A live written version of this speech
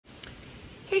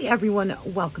Hey everyone,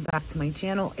 welcome back to my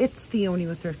channel. It's Theoni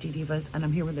with Thrifty Divas, and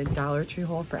I'm here with a Dollar Tree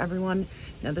haul for everyone.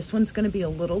 Now this one's going to be a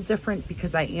little different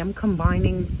because I am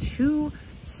combining two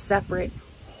separate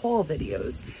haul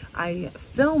videos. I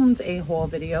filmed a haul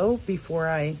video before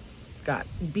I got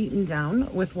beaten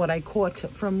down with what I caught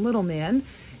from Little Man,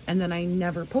 and then I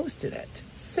never posted it.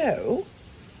 So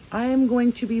I am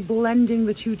going to be blending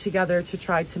the two together to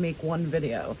try to make one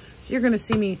video. So you're going to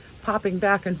see me popping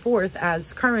back and forth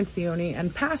as current Theoni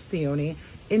and past Theoni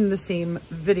in the same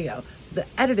video. The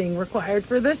editing required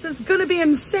for this is going to be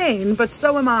insane, but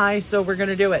so am I, so we're going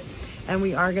to do it. And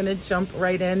we are going to jump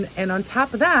right in. And on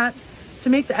top of that, to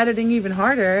make the editing even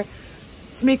harder,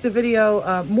 to make the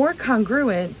video more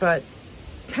congruent, but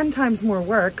 10 times more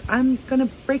work, I'm going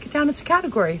to break it down into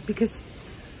category because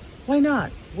why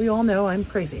not? We all know I'm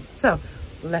crazy. So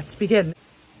let's begin.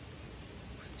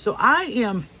 So I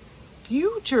am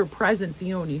future present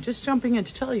Theoni, just jumping in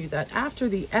to tell you that after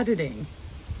the editing,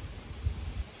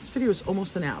 this video is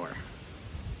almost an hour.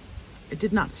 I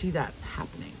did not see that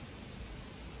happening.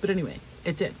 But anyway,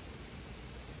 it did.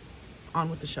 On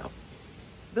with the show.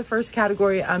 The first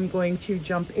category I'm going to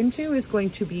jump into is going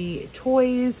to be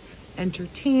toys,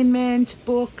 entertainment,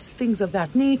 books, things of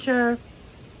that nature.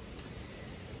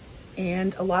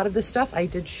 And a lot of the stuff I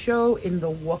did show in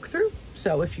the walkthrough.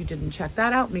 So if you didn't check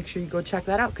that out, make sure you go check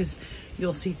that out because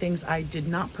you'll see things I did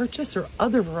not purchase or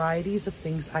other varieties of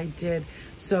things I did.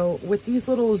 So with these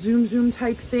little zoom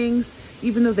type things,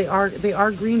 even though they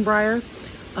are Greenbrier,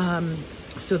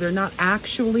 so they're not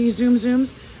actually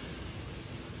zooms,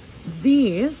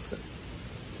 these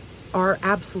are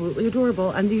absolutely adorable.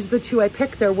 And these are the two I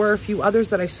picked. There were a few others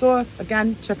that I saw.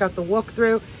 Again, check out the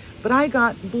walkthrough. But I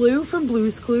got blue from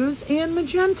Blue's Clues and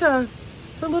magenta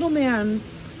for Little Man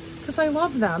because I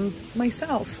love them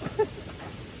myself.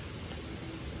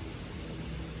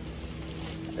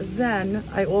 Then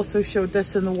I also showed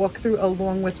this in the walkthrough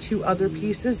along with two other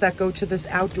pieces that go to this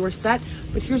outdoor set.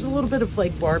 But here's a little bit of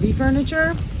like Barbie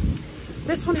furniture.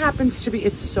 This one happens to be,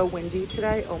 it's so windy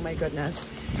today. Oh my goodness.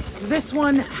 This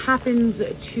one happens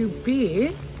to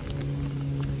be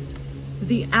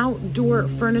the outdoor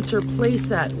furniture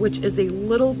playset, which is a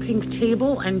little pink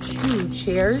table and two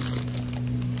chairs.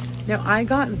 Now I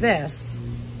got this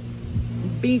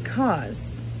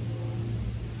because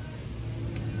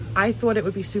I thought it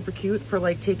would be super cute for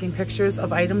like taking pictures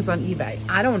of items on eBay.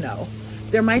 I don't know.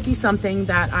 There might be something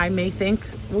that I may think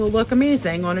will look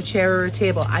amazing on a chair or a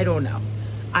table. I don't know.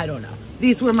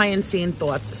 These were my insane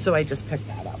thoughts, so I just picked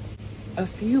that up. A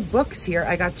few books here.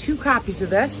 I got two copies of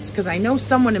this because I know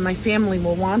someone in my family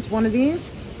will want one of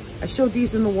these. I showed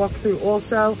these in the walkthrough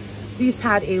also. These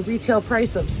had a retail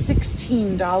price of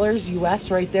 $16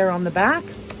 US right there on the back.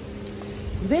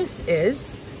 This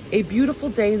is A Beautiful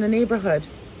Day in the Neighborhood.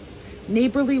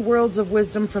 Neighborly Worlds of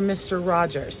Wisdom from Mr.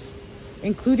 Rogers,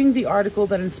 including the article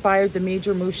that inspired the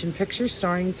major motion picture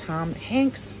starring Tom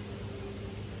Hanks.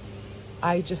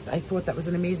 I thought that was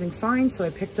an amazing find, so I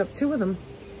picked up two of them.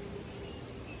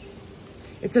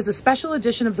 It says a special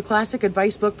edition of the classic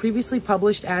advice book previously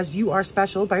published as You Are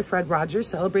Special by Fred Rogers,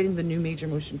 celebrating the new major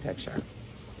motion picture.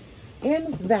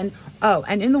 And then, oh,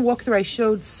 and in the walkthrough I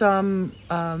showed some,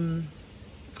 can't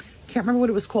remember what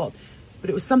it was called,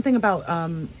 but it was something about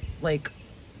like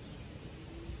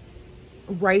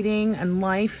writing and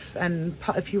life. And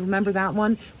if you remember that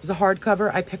one, it was a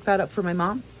hardcover. I picked that up for my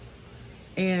mom.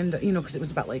 And, you know, because it was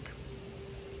about like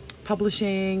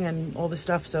publishing and all this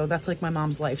stuff, so that's like my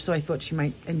mom's life, so I thought she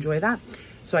might enjoy that,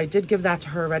 so I did give that to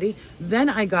her already. Then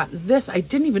I got this. I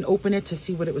didn't even open it to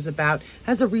see what it was about. It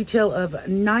has a retail of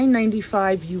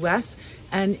 $9.95 US,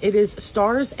 and it is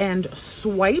Stars and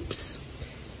Swipes,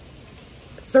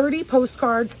 30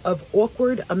 postcards of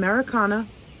awkward Americana,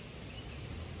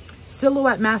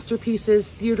 silhouette masterpieces,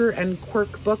 theater and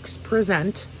quirk books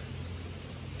present.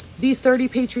 These 30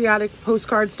 patriotic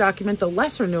postcards document the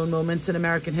lesser-known moments in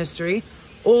American history,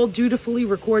 all dutifully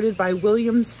recorded by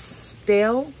William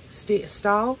Stahl,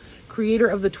 creator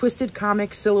of the twisted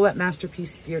comic silhouette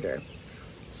masterpiece theater.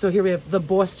 So here we have the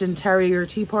Boston Terrier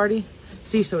Tea Party.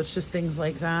 See, so it's just things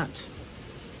like that.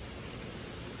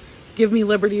 Give me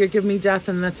liberty or give me death,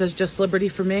 and that says just liberty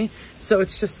for me. So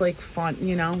it's just like fun,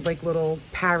 you know, like little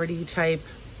parody type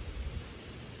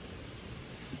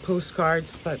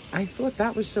postcards, but I thought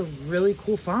that was a really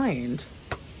cool find.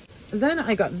 Then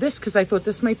I got this because I thought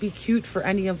this might be cute for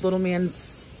any of Little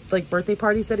Man's like birthday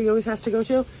parties that he always has to go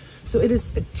to. So it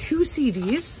is 2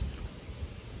 CDs,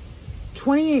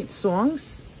 28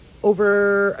 songs,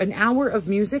 over an hour of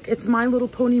music. It's My Little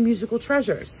Pony Musical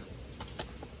Treasures.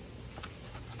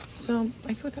 So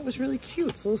I thought that was really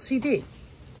cute. It's a little CD.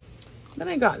 Then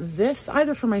I got this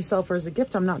either for myself or as a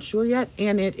gift. I'm not sure yet.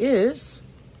 And it is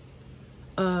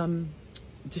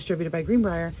distributed by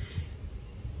Greenbrier.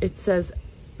 It says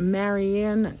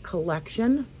Marianne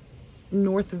Collection,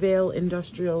 Northvale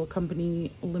Industrial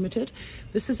Company Limited.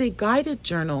 This is a guided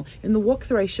journal. In the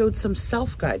walkthrough, I showed some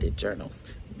self-guided journals.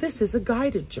 This is a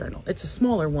guided journal. It's a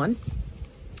smaller one,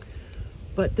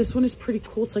 but this one is pretty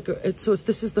cool. It's like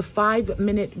this is the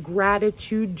 5-minute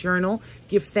gratitude journal.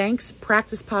 Give thanks,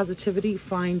 practice positivity,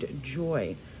 find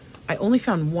joy. I only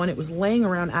found one. It was laying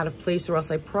around out of place, or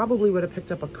else I probably would have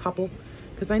picked up a couple,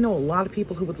 because I know a lot of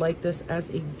people who would like this as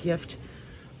a gift.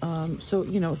 So,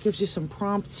 you know, it gives you some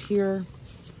prompts here,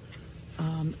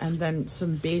 and then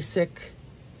some basic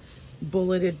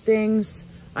bulleted things.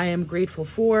 I am grateful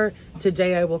for.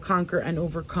 Today I will conquer and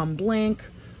overcome blank.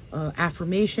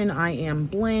 Affirmation, I am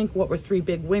blank. What were 3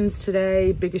 big wins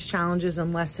today? Biggest challenges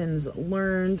and lessons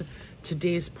learned.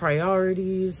 Today's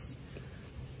priorities.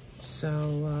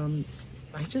 So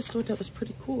I just thought that was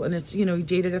pretty cool. And it's, you know,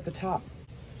 dated at the top.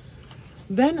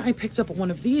 Then I picked up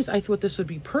one of these. I thought this would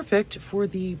be perfect for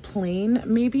the plane,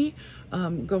 maybe.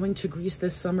 Going to Greece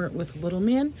this summer with little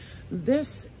man.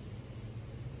 This,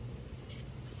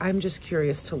 I'm just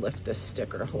curious to lift this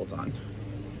sticker. Hold on.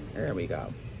 There we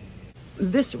go.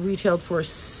 This retailed for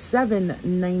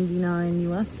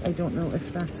 $7.99 US. I don't know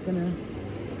if that's gonna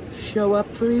show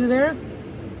up for you there.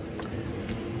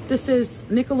 This is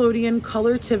Nickelodeon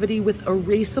Colortivity with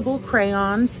Erasable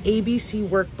Crayons ABC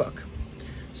Workbook.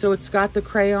 So it's got the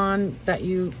crayon that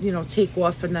you know, take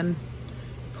off and then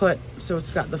put, so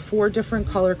it's got the 4 different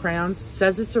color crayons. It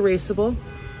says it's erasable.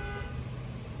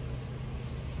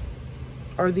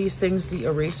 Are these things the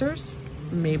erasers?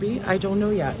 Maybe, I don't know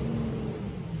yet.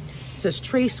 It says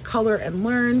trace, color, and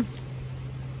learn.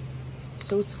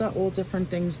 So it's got all different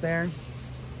things there.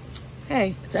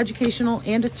 Hey, it's educational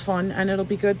and it's fun, and it'll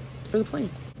be good for the plane.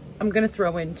 I'm gonna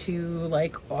throw in 2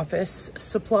 like office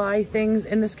supply things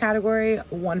in this category.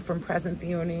 One from present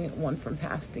Theoni, one from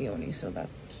past Theoni. So that's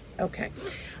okay.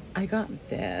 I got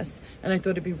this, and I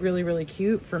thought it'd be really, really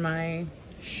cute for my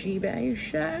Shiba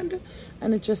shed.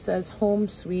 And it just says Home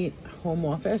Sweet Home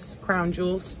Office, Crown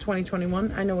Jewels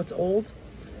 2021. I know it's old,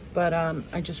 but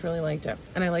I just really liked it.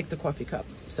 And I like the coffee cup,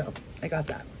 so I got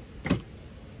that.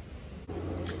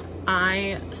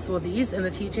 I saw these in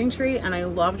the teaching tree and I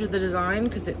loved the design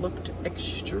because it looked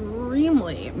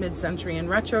extremely mid-century and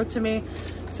retro to me.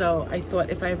 So I thought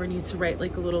if I ever need to write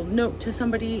like a little note to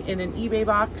somebody in an eBay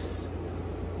box,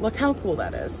 look how cool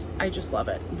that is. I just love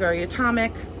it. Very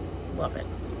atomic, love it.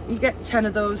 You get 10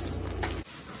 of those.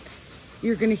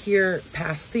 You're gonna hear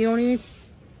past Theoni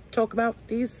talk about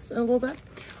these a little bit.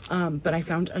 But I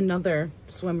found another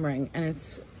swim ring and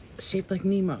it's shaped like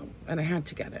Nemo and I had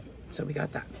to get it. So we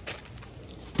got that.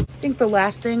 I think the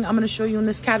last thing I'm going to show you in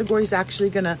this category is actually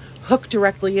going to hook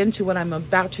directly into what I'm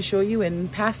about to show you in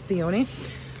past Theoni.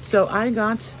 So I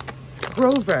got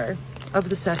Grover of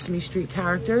the Sesame Street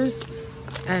characters,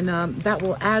 and that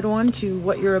will add on to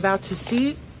what you're about to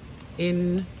see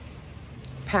in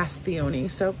past Theoni.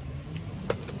 So,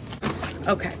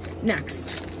 okay,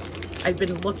 next. I've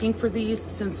been looking for these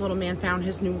since little man found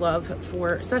his new love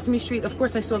for Sesame Street. Of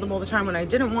course, I saw them all the time when I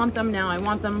didn't want them. Now I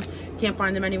want them. Can't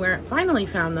find them anywhere. Finally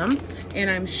found them, and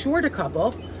I'm short a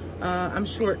couple. I'm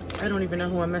short. I don't even know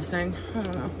who I'm missing. I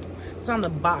don't know. It's on the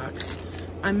box.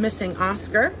 I'm missing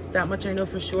Oscar. That much I know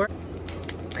for sure.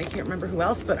 I can't remember who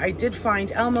else, but I did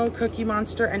find Elmo, Cookie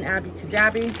Monster, and Abby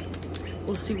Cadabby.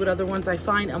 We'll see what other ones I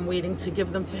find. I'm waiting to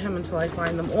give them to him until I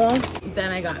find them all.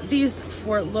 Then I got these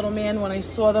for little man when I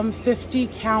saw them. 50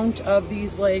 count of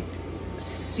these like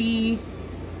sea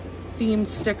themed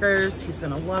stickers. He's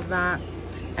gonna love that.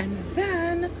 And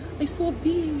then I saw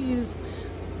these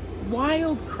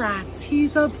Wild Kratts.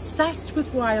 He's obsessed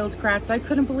with Wild Kratts. I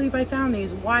couldn't believe I found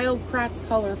these Wild Kratts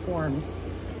color forms.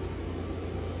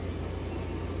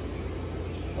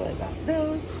 So I got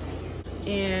those.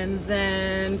 And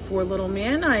then for little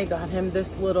man, I got him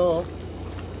this little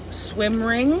swim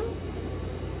ring.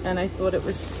 And I thought it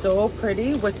was so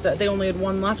pretty with the, they only had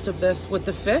one left of this with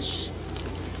the fish.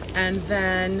 And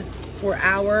then for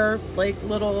our like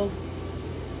little,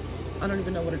 I don't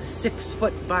even know what it is, 6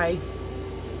 foot by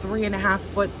 3.5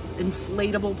 foot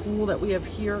inflatable pool that we have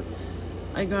here,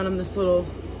 I got him this little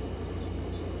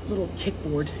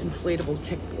kickboard, inflatable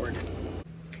kickboard.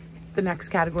 The next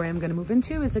category I'm going to move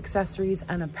into is accessories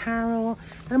and apparel.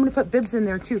 And I'm going to put bibs in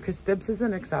there too, because bibs is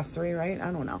an accessory, right?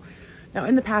 I don't know. Now,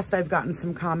 in the past, I've gotten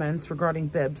some comments regarding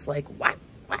bibs, like, what?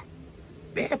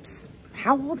 Bibs?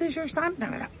 How old is your son?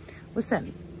 No.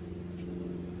 Listen,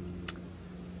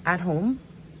 at home,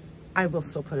 I will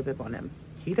still put a bib on him.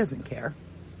 He doesn't care.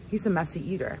 He's a messy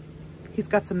eater. He's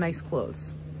got some nice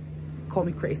clothes. Call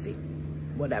me crazy,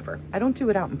 whatever. I don't do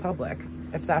it out in public,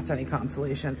 if that's any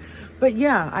consolation. But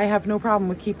yeah, I have no problem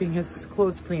with keeping his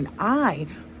clothes clean. I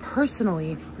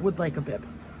personally would like a bib.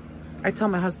 I tell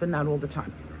my husband that all the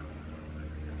time.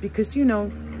 Because, you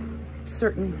know,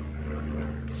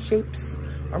 certain shapes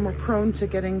are more prone to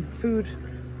getting food.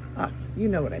 You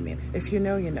know what I mean. If you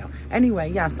know, you know. Anyway,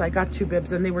 yes, I got 2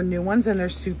 bibs and they were new ones and they're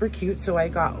super cute. So I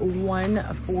got one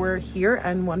for here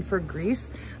and one for Greece.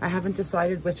 I haven't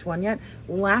decided which one yet.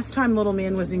 Last time little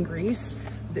man was in Greece,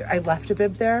 I left a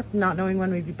bib there, not knowing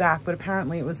when we'd be back, but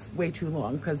apparently it was way too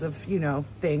long because of, you know,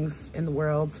 things in the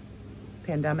world,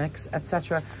 pandemics,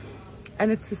 etc.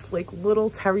 And it's this like little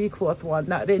terry cloth one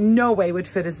that in no way would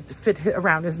fit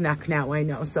around his neck now, I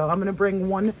know. So I'm gonna bring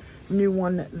one new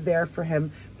one there for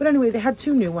him. But anyway, they had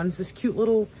 2 new ones, this cute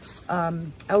little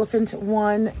elephant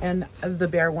one, and the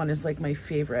bear one is like my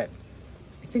favorite.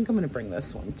 I think I'm gonna bring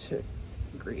this one to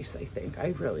Greece. I think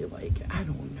I really like it. I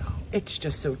don't know, it's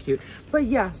just so cute. But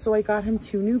yeah, so I got him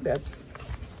 2 new bibs.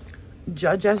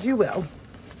 Judge as you will.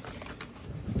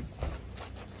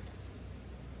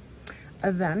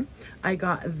 And then I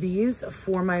got these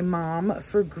for my mom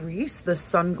for Greece, the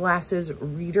sunglasses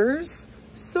readers.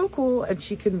 So cool, and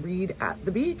she can read at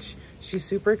the beach. She's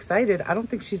super excited. I don't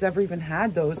think she's ever even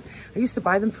had those. I used to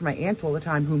buy them for my aunt all the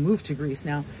time, who moved to Greece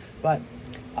now. But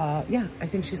yeah, I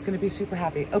think she's gonna be super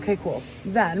happy. Okay, cool.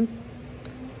 Then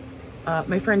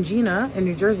my friend Gina in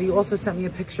New Jersey also sent me a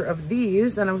picture of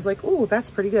these, and I was like, oh, that's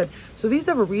pretty good. So these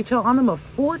have a retail on them of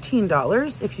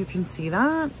 $14, if you can see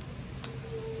that.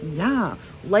 Yeah,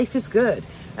 life is good.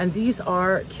 And these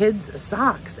are kids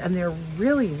socks, and they're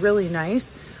really, really nice.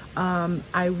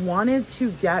 I wanted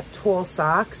to get tall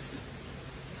socks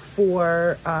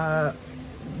for,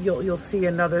 you'll see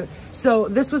another. So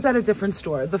this was at a different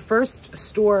store. The first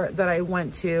store that I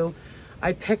went to,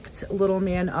 I picked little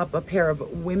man up a pair of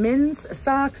women's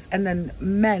socks and then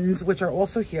men's, which are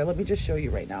also here. Let me just show you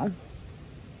right now.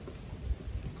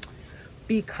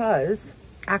 Because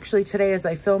actually today as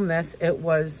I filmed this, it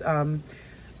was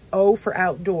O for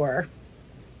outdoor,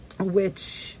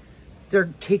 which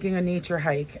they're taking a nature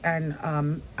hike.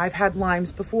 And I've had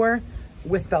Lyme's before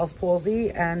with Bell's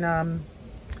palsy, and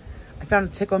I found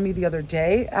a tick on me the other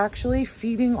day, actually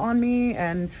feeding on me,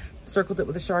 and circled it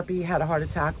with a Sharpie, had a heart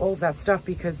attack, all of that stuff,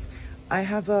 because I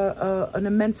have an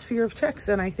immense fear of ticks,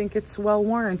 and I think it's well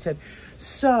warranted.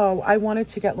 So I wanted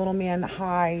to get little man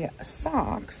high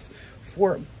socks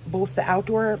for both the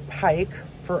outdoor hike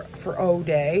for O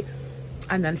day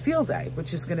and then field day,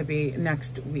 which is going to be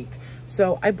next week.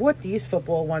 So I bought these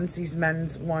football ones, these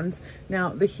men's ones. Now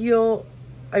the heel,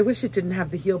 I wish it didn't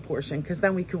have the heel portion, because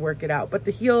then we could work it out. But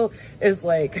the heel is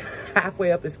like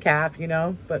halfway up his calf, you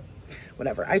know, but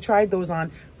whatever. I tried those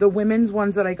on. The women's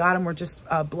ones that I got them were just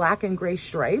black and gray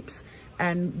stripes,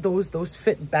 and those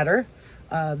fit better.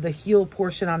 The heel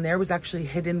portion on there was actually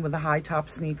hidden with a high top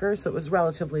sneaker, so it was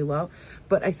relatively low.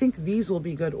 But I think these will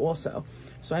be good also.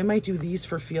 So I might do these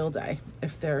for field day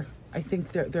if they're, I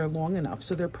think they're long enough.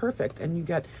 So they're perfect, and you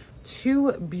get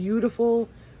 2 beautiful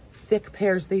thick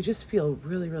pairs. They just feel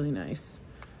really, really nice.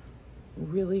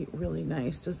 Really, really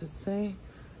nice. Does it say?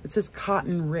 It says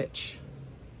cotton rich.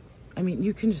 I mean,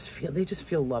 you can just feel, they just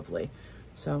feel lovely.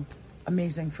 So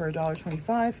amazing for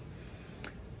 $1.25.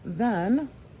 Then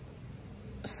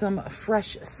some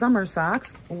fresh summer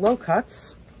socks, low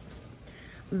cuts.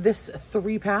 This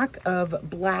 3-pack of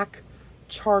black,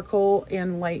 charcoal,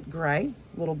 and light gray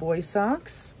little boy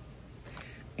socks.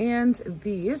 And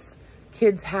these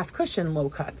kids half cushion low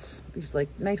cuts. These like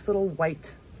nice little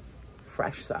white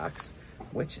fresh socks,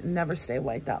 which never stay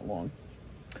white that long.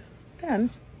 Then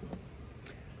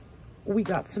we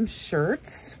got some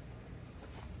shirts.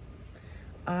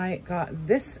 I got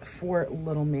this for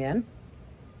little man.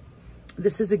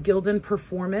 This is a Gildan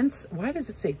Performance. Why does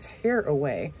it say tear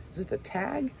away? Is it the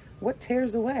tag? What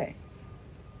tears away?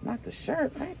 Not the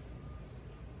shirt, right?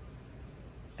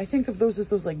 I think of those as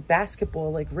those like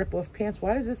basketball, like rip-off pants.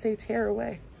 Why does it say tear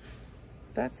away?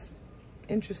 That's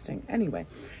interesting. Anyway,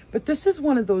 but this is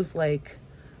one of those like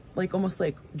almost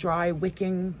like dry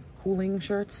wicking cooling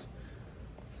shirts.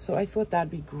 So I thought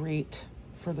that'd be great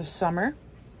for the summer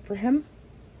for him.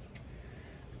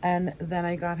 And then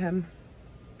I got him,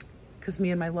 because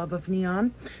me and my love of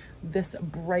neon, this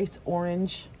bright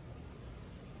orange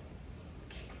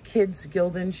kids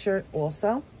Gildan shirt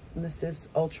also. And this is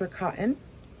ultra cotton,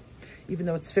 even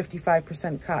though it's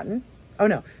 55% cotton. Oh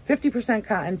no, 50%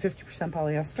 cotton, 50%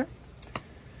 polyester.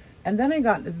 And then I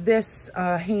got this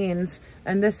Hanes,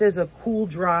 and this is a cool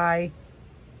dry.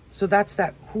 So that's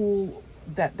that cool,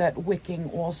 that wicking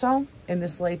also. in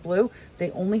this light blue.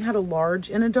 They only had a large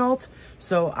in adult,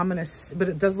 so I'm gonna, but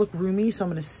it does look roomy, so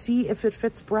I'm gonna see if it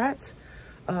fits Brett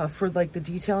for like the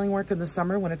detailing work in the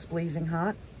summer when it's blazing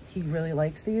hot. He really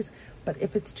likes these, but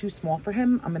if it's too small for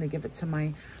him, I'm gonna give it to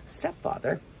my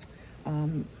stepfather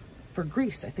for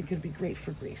Greece. I think it'd be great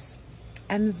for Greece.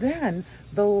 And then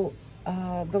the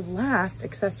last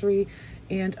accessory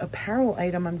and apparel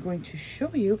item I'm going to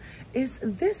show you is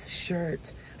this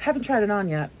shirt. Haven't tried it on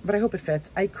yet, but I hope it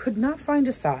fits. I could not find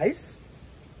a size.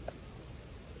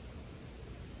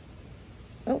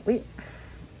 Oh, wait.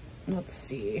 Let's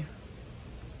see.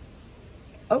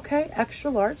 Okay,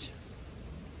 extra large.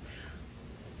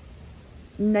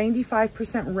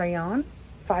 95% rayon,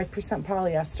 5%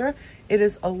 polyester. It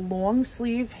is a long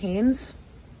sleeve Hanes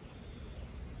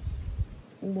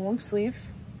long sleeve.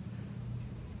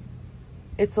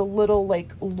 It's a little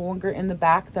like longer in the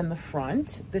back than the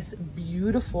front. This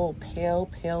beautiful pale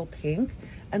pink.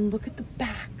 And look at the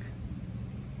back.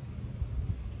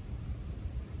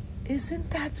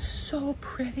 Isn't that so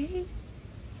pretty?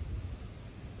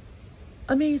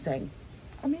 Amazing.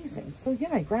 Amazing. So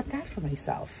yeah, I grabbed that for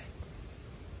myself.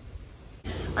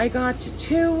 I got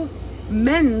 2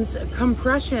 men's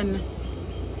compression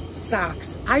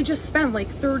socks. I just spent like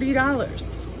 $30,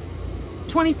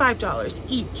 $25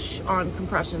 each on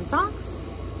compression socks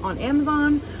on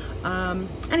Amazon.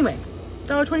 Anyway,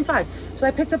 $1.25. So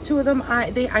I picked up 2 of them.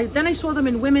 Then I saw them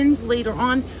in women's later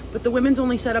on, but the women's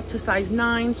only set up to size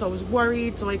 9, so I was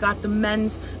worried. So I got the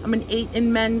men's. I'm an 8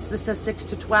 in men's. This says 6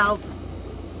 to 12.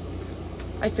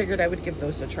 I figured I would give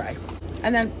those a try.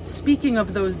 And then speaking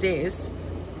of those days,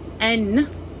 N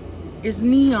is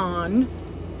neon.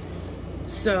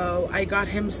 So I got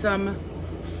him some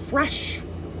fresh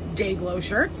day glow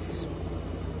shirts,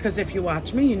 because if you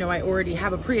watch me, you know I already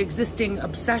have a pre-existing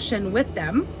obsession with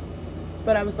them.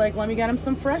 But I was like, let me get him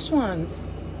some fresh ones.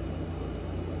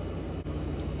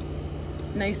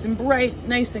 Nice and bright,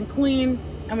 nice and clean.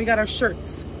 And we got our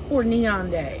shirts for Neon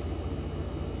Day.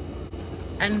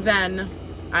 And then,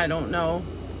 I don't know,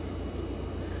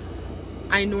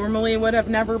 I normally would have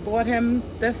never bought him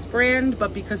this brand,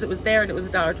 but because it was there and it was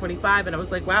 $1.25, and I was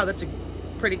like, wow, that's a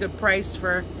pretty good price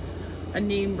for a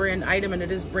name brand item, and it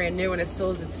is brand new and it still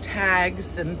has its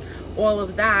tags and all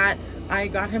of that. I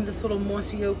got him this little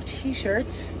Mossy Oak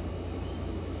t-shirt.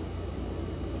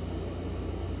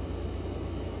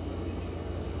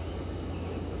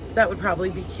 That would probably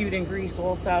be cute in Greece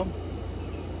also.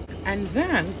 And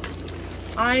then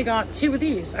I got 2 of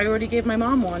these. I already gave my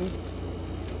mom one.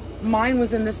 Mine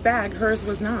was in this bag, hers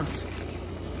was not.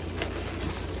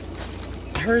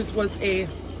 Hers was a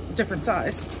different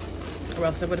size, or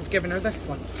else I would have given her this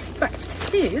one. But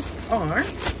these are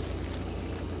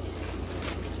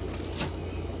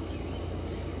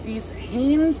these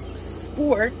Hanes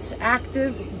Sport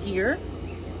Active Gear.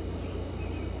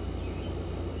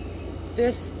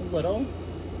 This little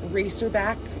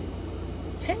racerback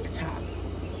tank top.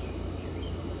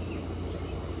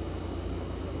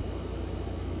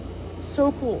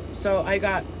 So cool. So I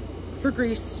got for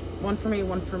Greece, one for me,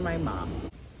 one for my mom.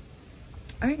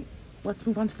 All right, let's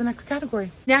move on to the next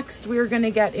category. Next, we're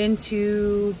gonna get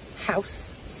into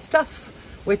house stuff,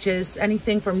 which is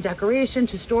anything from decoration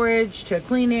to storage to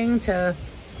cleaning to,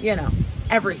 you know,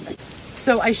 everything.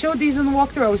 So I showed these in the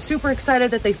walkthrough. I was super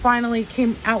excited that they finally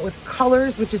came out with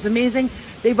colors, which is amazing.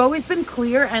 They've always been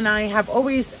clear, and I have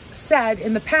always said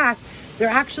in the past, they're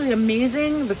actually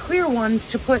amazing, the clear ones,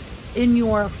 to put in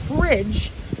your fridge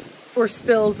for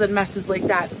spills and messes like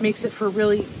that. It makes it for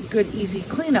really good, easy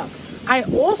cleanup. I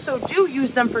also do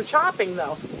use them for chopping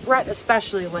though. Brett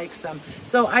especially likes them.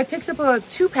 So I picked up a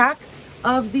 2-pack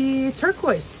of the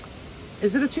turquoise.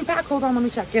 Is it a 2-pack? Hold on, let me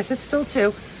check. Yes, it's still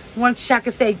 2. I want to check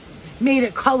if they made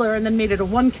it color and then made it a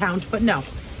 1 count, but no,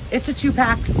 it's a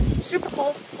 2-pack. Super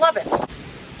cool, love it.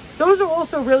 Those are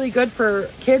also really good for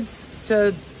kids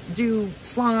to do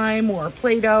slime or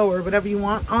Play-Doh or whatever you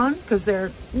want on, because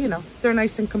they're, you know, they're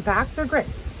nice and compact. They're great.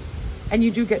 And you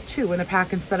do get 2 in a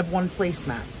pack instead of 1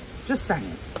 placemat. Just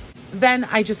saying. Then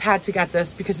I just had to get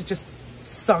this because it just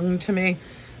sung to me.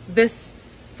 This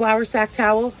flour sack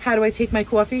towel. How do I take my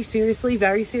coffee? Seriously,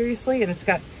 very seriously. And it's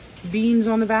got beans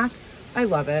on the back. I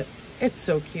love it. It's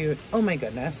so cute. Oh my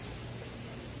goodness.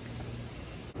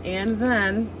 And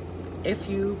then if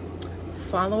you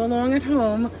follow along at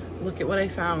home, look at what I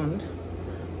found.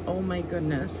 Oh my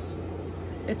goodness.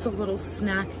 It's a little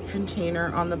snack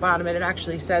container on the bottom. It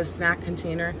actually says snack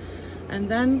container. And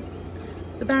then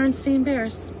the Berenstain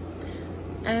Bears.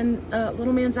 And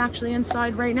little man's actually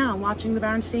inside right now watching the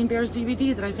Berenstain Bears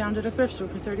DVD that I found at a thrift store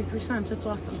for 33 cents. It's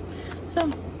awesome.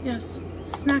 So yes,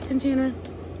 snack container.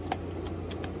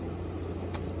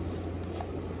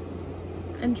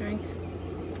 and drink.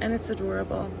 And it's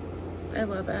adorable. I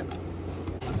love it.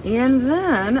 And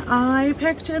then I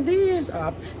picked these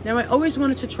up. Now I always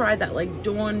wanted to try that like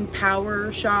Dawn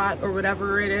Power Shot or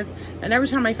whatever it is. And every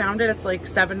time I found it, it's like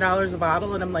 $7 a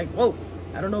bottle. And I'm like, whoa,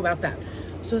 I don't know about that.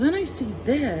 So then I see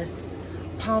this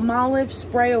Palmolive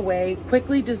Spray Away,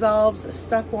 quickly dissolves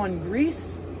stuck on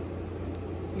grease.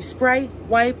 You spray,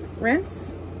 wipe,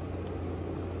 rinse.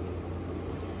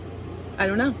 I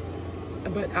don't know,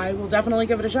 but I will definitely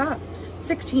give it a shot.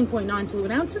 16.9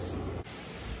 fluid ounces.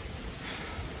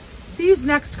 These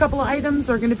next couple of items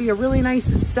are going to be a really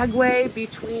nice segue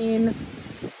between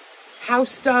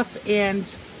house stuff and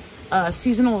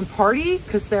seasonal and party,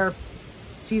 because they're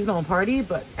seasonal and party.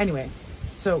 But anyway,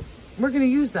 so we're going to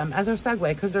use them as our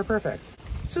segue because they're perfect.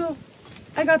 So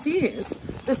I got these.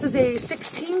 This is a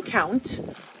 16 count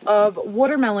of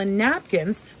watermelon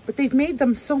napkins, but they've made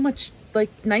them so much like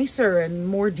nicer and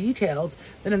more detailed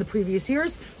than in the previous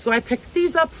years. So I picked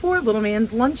these up for little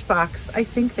man's lunchbox. I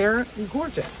think they're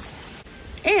gorgeous.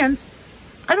 And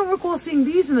I don't recall seeing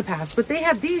these in the past, but they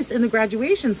had these in the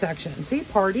graduation section. See,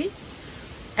 party.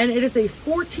 And it is a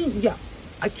 14, yo,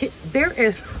 there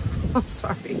is, I'm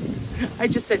sorry. I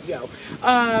just said yo.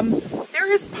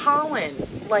 There is pollen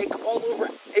like all over.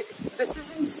 This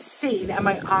is insane. And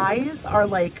my eyes are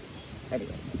like,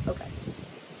 anyway, okay.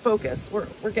 Focus.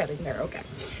 We're getting there. Okay.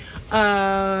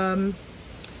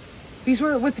 These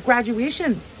were with the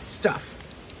graduation stuff,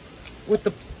 with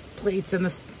the plates and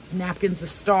the napkins, the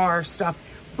star stuff,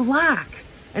 black.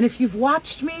 And if you've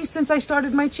watched me since I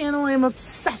started my channel, I am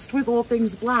obsessed with all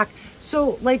things black.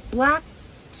 So like black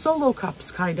solo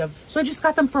cups kind of. So I just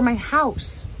got them for my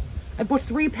house. I bought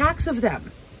 3 packs of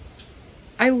them.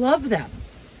 I love them.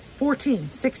 14,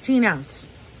 16 ounce.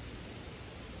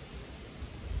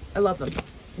 I love them.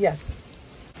 Yes.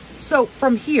 So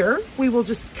from here, we will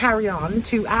just carry on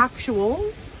to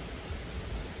actual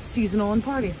seasonal and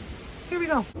party. Here we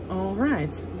go. All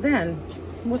right, then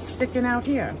what's sticking out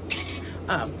here?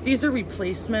 These are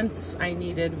replacements. I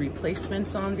needed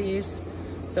replacements on these.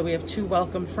 So we have 2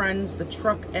 welcome friends, the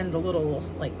truck and the little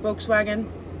like Volkswagen.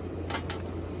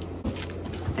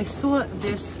 I saw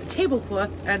this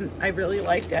tablecloth and I really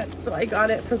liked it. So I got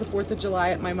it for the 4th of July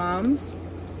at my mom's.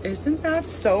 Isn't that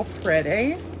so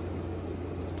pretty?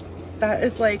 That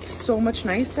is like so much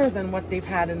nicer than what they've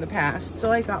had in the past.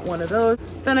 So I got one of those.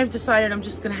 Then I've decided I'm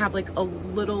just gonna have like a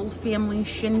little family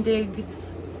shindig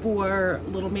for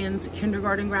little man's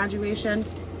kindergarten graduation.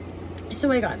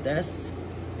 So I got this,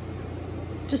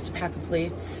 just a pack of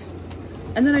plates.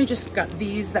 And then I just got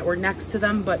these that were next to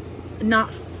them, but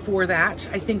not for that.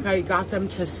 I think I got them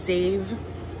to save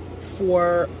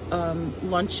for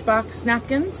lunchbox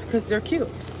napkins because they're cute.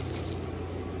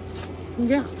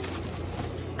 Yeah.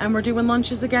 And we're doing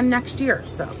lunches again next year.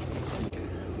 So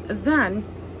then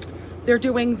they're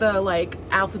doing the like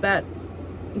alphabet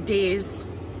days.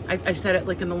 I said it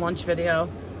like in the lunch video,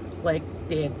 like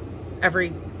they had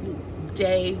every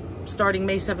day starting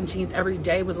May 17th, every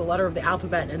day was a letter of the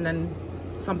alphabet and then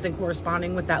something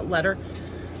corresponding with that letter.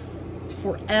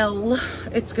 For L,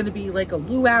 it's going to be like a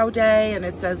luau day, and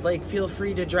it says like feel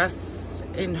free to dress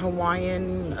in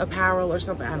Hawaiian apparel or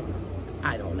something.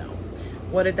 I don't know.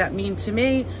 What did that mean to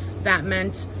me? That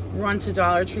meant run to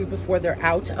Dollar Tree before they're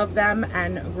out of them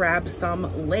and grab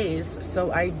some Lay's.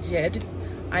 So I did.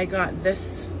 I got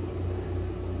this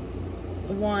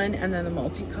one and then the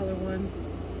multicolor one.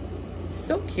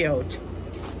 So cute.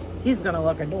 He's gonna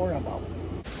look adorable.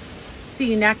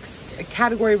 The next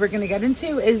category we're gonna get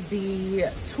into is the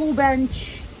tool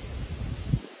bench,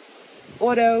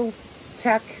 auto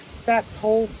tech, that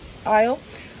whole aisle.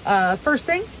 First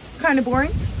thing, kind of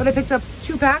boring, but I picked up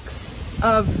 2 packs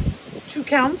of 2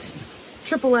 count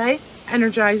AAA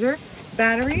Energizer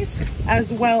batteries,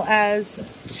 as well as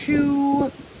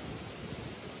 2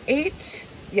 8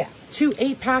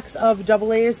 packs of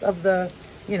AA's of the,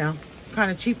 you know, kind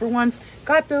of cheaper ones.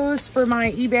 Got those for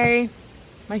my eBay,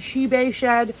 my Shebay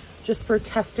shed, just for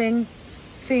testing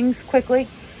things quickly.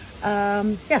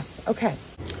 Yes, okay.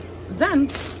 Then,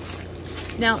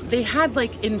 now they had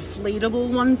like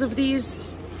inflatable ones of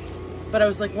these, but I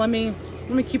was like, let me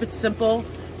keep it simple.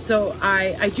 So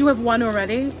I do have one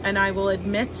already, and I will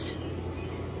admit,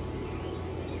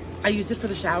 I use it for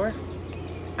the shower.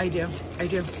 I do.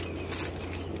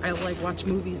 I like watch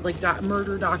movies, like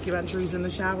murder documentaries in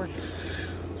the shower.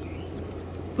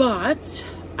 But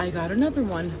I got another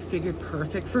one, figured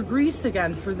perfect for Greece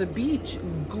again, for the beach.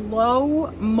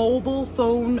 Glow mobile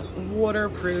phone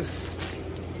waterproof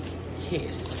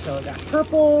case. So I got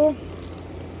purple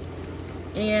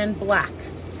and black,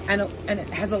 and it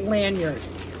has a lanyard.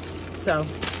 So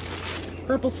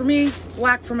Purple for me,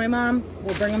 black for my mom.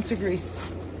 We'll bring them to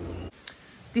Greece.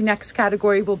 The next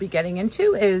category we'll be getting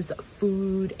into is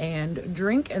food and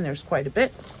drink, and there's quite a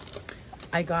bit.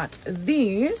 I got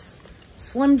these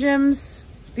Slim Jims.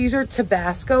 These are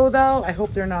Tabasco though. I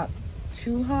hope they're not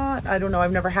too hot. I don't know,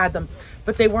 I've never had them,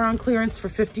 but they were on clearance for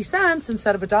 50 cents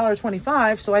instead of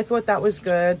 $1.25, so I thought that was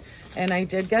good, and I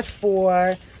did get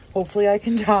 4. Hopefully I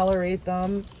can tolerate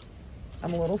them.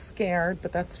 I'm a little scared,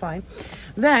 but that's fine.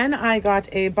 Then I got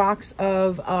a box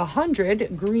of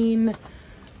 100 green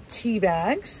tea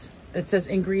bags. It says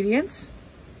ingredients,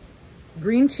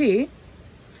 green tea.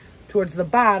 Towards the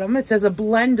bottom, it says a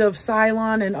blend of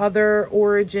Ceylon and other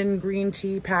origin green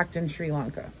tea packed in Sri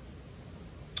Lanka.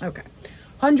 Okay,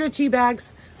 100 tea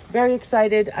bags. Very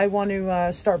excited. I want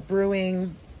to start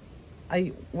brewing.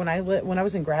 When I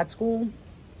was in grad school,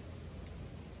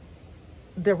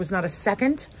 there was not a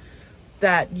second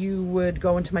that you would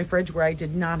go into my fridge where I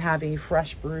did not have a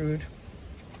fresh brewed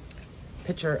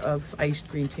pitcher of iced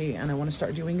green tea, and I want to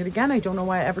start doing it again. I don't know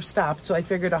why I ever stopped, so I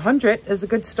figured 100 is a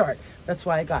good start. That's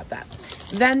why I got that.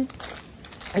 Then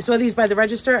I saw these by the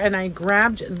register and I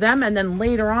grabbed them, and then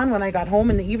later on when I got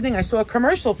home in the evening, I saw a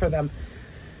commercial for them.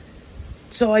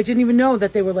 So I didn't even know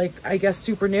that they were, like, I guess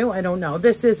super new. I don't know.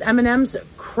 This is M&M's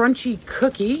Crunchy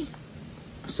Cookie.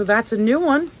 So that's a new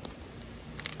one.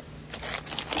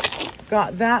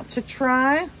 Got that to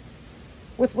try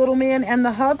with Little Man and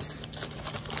the Hubs.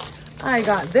 I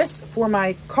got this for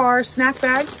my car snack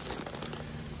bag.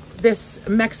 This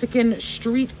Mexican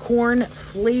street corn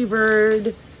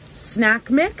flavored snack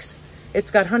mix.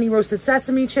 It's got honey roasted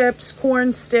sesame chips,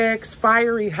 corn sticks,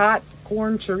 fiery hot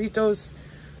corn churritos,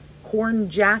 corn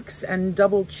jacks, and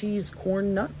double cheese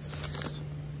corn nuts.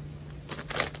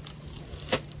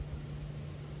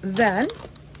 Then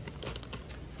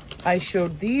I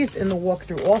showed these in the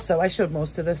walkthrough also. I showed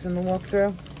most of this in the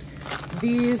walkthrough.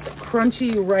 These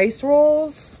crunchy rice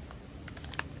rolls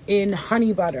in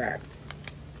honey butter.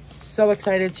 So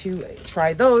excited to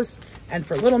try those, and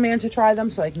for Little Man to try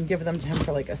them so I can give them to him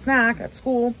for like a snack at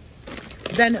school.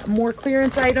 Then more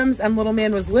clearance items, and Little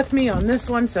Man was with me on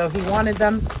this one, so he wanted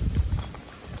them.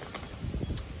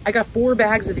 I got 4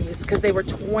 bags of these because they were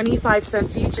 25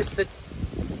 cents each. It's the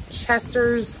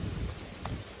Chester's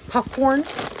puffcorn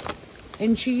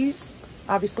and cheese,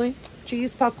 obviously,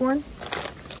 cheese puffcorn.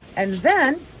 And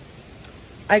then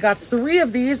I got 3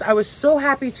 of these. I was so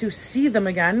happy to see them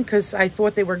again because I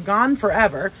thought they were gone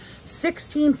forever.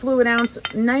 16 fluid ounce,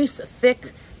 nice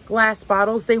thick glass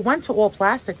bottles. They went to all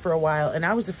plastic for a while, and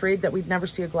I was afraid that we'd never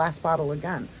see a glass bottle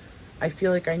again. I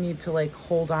feel like I need to like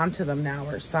hold on to them now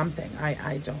or something.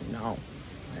 I don't know.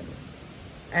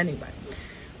 Anyway,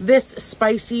 this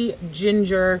spicy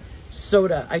ginger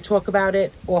soda. I talk about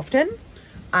it often.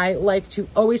 I like to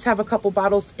always have a couple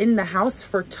bottles in the house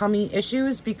for tummy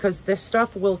issues because this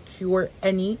stuff will cure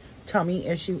any tummy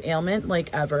issue ailment like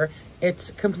ever.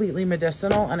 It's completely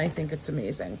medicinal and I think it's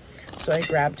amazing. So I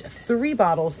grabbed 3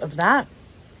 bottles of that.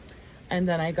 And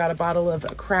then I got a bottle of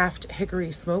Kraft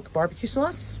Hickory Smoke barbecue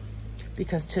sauce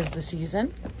because 'tis the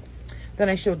season. Then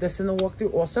I showed this in the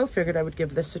walkthrough also. Figured I would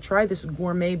give this a try. This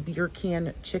gourmet beer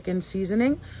can chicken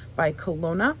seasoning by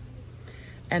Kelowna.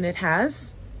 And it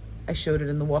has, I showed it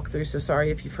in the walkthrough, so sorry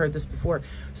if you've heard this before.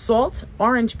 Salt,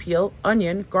 orange peel,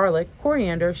 onion, garlic,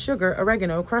 coriander, sugar,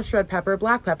 oregano, crushed red pepper,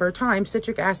 black pepper, thyme,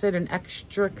 citric acid, and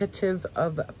extricative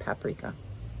of paprika.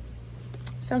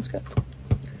 Sounds good.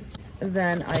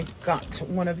 Then I got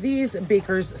one of these,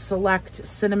 Baker's Select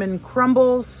Cinnamon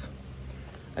Crumbles.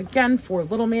 Again, for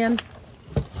Little Man.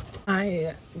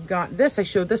 I got this. I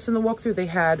showed this in the walkthrough. They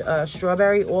had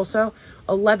strawberry also.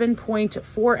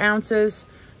 11.4 ounces.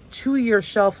 2-year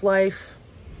shelf life,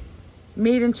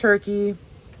 made in Turkey,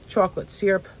 chocolate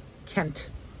syrup, Kent.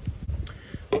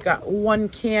 Got 1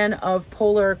 can of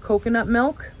Polar coconut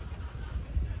milk,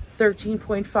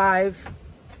 13.5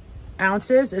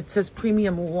 ounces. It says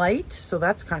premium light, so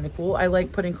that's kind of cool. I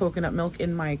like putting coconut milk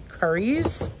in my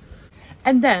curries.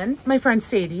 And then my friend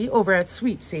Sadie over at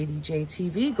Sweet Sadie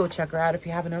JTV, go check her out if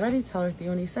you haven't already. Tell her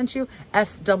Theoni sent you.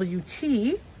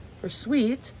 SWT for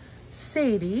Sweet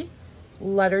Sadie,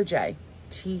 letter J,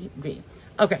 TV.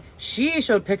 Okay, she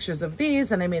showed pictures of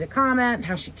these and I made a comment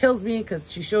how she kills me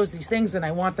because she shows these things and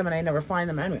I want them and I never find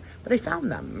them anyway, but I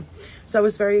found them. So I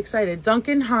was very excited.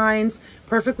 Duncan Hines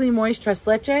Perfectly Moist Tres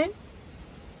Leche.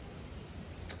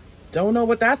 Don't know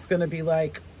what that's going to be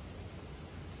like.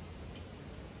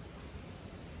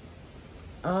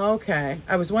 Okay,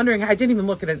 I was wondering, I didn't even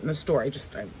look at it in the store. I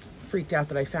freaked out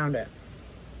that I found it.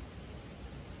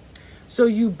 So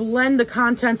you blend the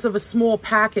contents of a small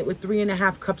packet with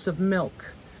 3.5 cups of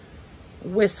milk.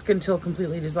 whisk until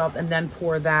completely dissolved, and then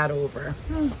pour that over.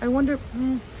 I wonder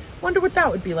what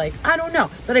that would be like. I don't know,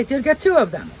 but I did get 2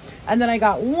 of them. And then I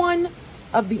got 1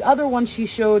 of the other one she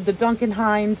showed, the Duncan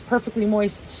Hines Perfectly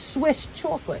Moist Swiss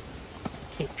chocolate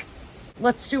cake.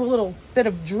 Let's do a little bit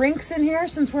of drinks in here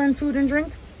since we're in food and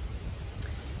drink.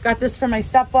 Got this for my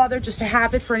stepfather just to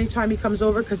have it for any time he comes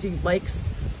over because he likes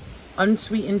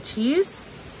unsweetened teas.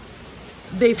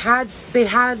 They have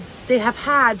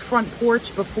had front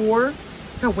porch before. Look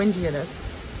how windy it is.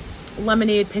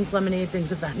 Lemonade, pink lemonade,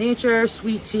 things of that nature,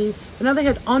 sweet tea. But now they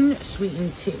had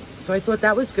unsweetened tea. So I thought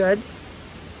that was good.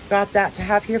 Got that to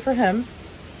have here for him.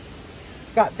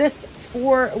 Got this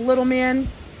for little man.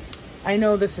 I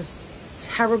know this is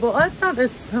terrible. It's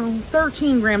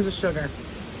 13 grams of sugar.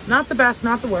 Not the best,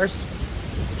 not the worst.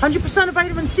 100% of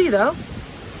vitamin C though.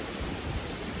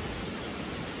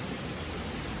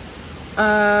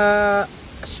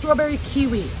 Strawberry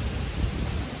kiwi.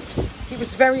 He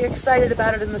was very excited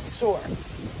about it in the store.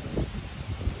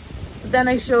 Then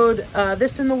I showed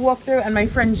this in the walkthrough, and my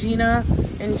friend Gina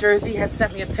in Jersey had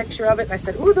sent me a picture of it. And I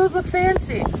said, ooh, those look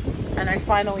fancy. And I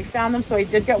finally found them, so I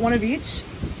did get one of each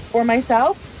for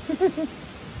myself.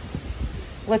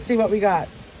 Let's see what we got.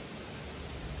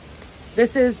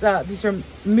 This is, these are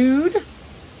Mood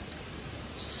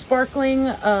Sparkling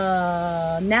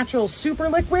Natural Super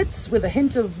Liquids with a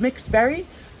hint of mixed berry.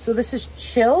 So this is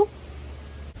chill.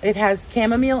 It has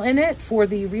chamomile in it for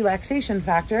the relaxation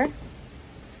factor.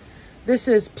 This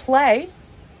is Play,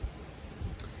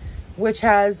 which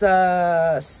has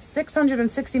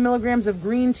 660 milligrams of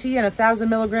green tea and 1,000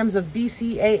 milligrams of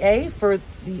BCAA for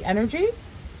the energy.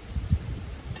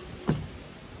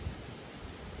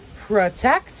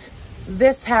 Protect.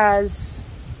 This has,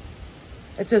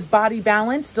 it says Body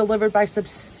Balance, delivered by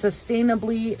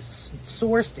sustainably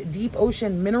sourced deep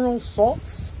ocean mineral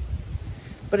salts.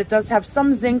 But it does have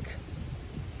some zinc,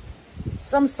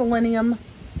 some selenium,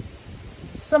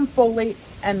 some folate,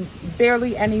 and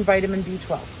barely any vitamin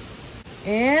B12.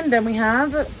 And then we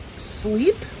have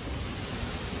Sleep,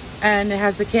 and it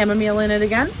has the chamomile in it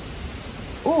again.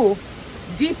 Ooh,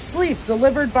 Deep Sleep,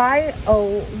 delivered by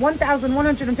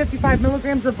 1,155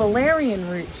 milligrams of valerian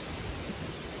root.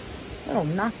 That'll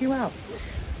knock you out.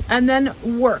 And then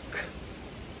Work.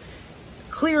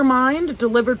 Clear Mind,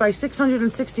 delivered by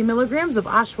 660 milligrams of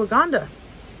ashwagandha.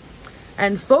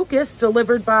 And Focus,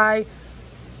 delivered by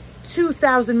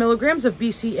 2,000 milligrams of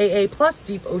BCAA plus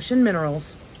deep ocean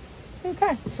minerals.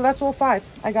 Okay, so that's all 5.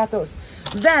 I got those.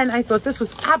 Then I thought this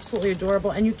was absolutely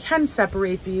adorable, and you can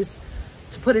separate these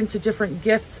to put into different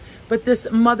gifts. But this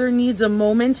Mother Needs a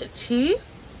Moment tea.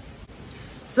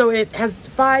 So it has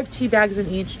 5 tea bags in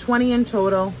each, 20 in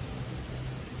total.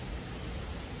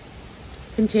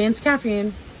 Contains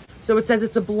caffeine. So it says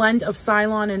it's a blend of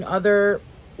Ceylon and other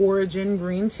origin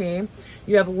green tea.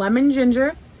 You have lemon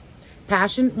ginger,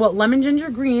 lemon ginger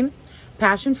green,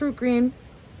 passion fruit green,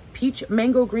 peach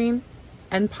mango green,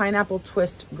 and pineapple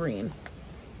twist green.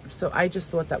 So I just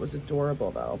thought that was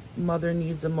adorable though. Mother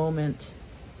Needs a Moment.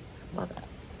 Love it.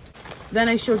 Then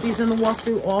I showed these in the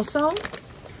walkthrough also.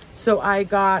 So I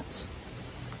got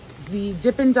the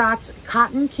Dippin' Dots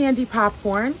cotton candy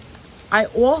popcorn. I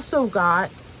also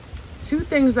got 2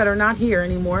 things that are not here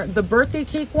anymore. The birthday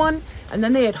cake one, and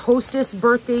then they had Hostess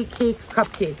birthday cake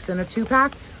cupcakes in a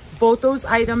 2-pack. Both those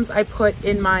items I put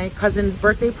in my cousin's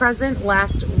birthday present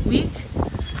last week.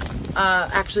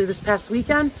 Actually this past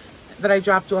weekend, that I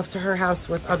dropped off to her house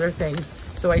with other things.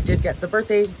 So I did get the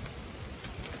birthday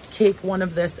cake one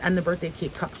of this and the birthday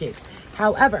cake cupcakes.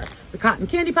 However, the cotton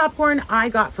candy popcorn I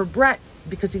got for Brett,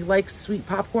 because he likes sweet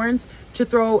popcorns, to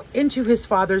throw into his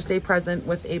Father's Day present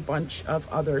with a bunch of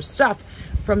other stuff.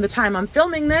 From the time I'm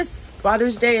filming this,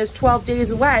 Father's Day is 12 days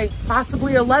away,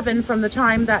 possibly 11 from the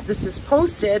time that this is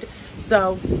posted.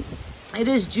 So it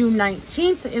is June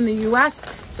 19th in the US.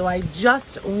 So I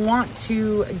just want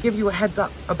to give you a heads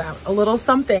up about a little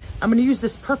something. I'm going to use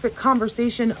this perfect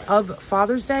conversation of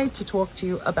Father's Day to talk to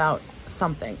you about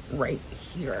something right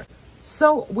here.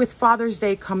 So with Father's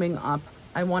Day coming up,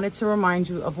 I wanted to remind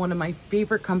you of one of my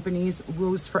favorite companies,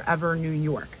 Rose Forever New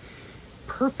York.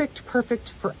 Perfect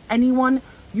for anyone.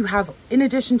 You have, in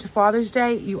addition to Father's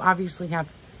Day, you obviously have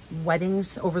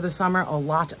weddings over the summer, a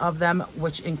lot of them,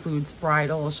 which includes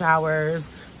bridal showers,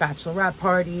 bachelorette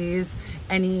parties,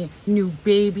 any new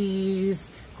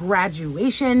babies,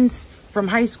 graduations from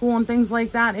high school and things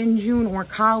like that in June, or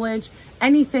college,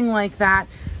 anything like that.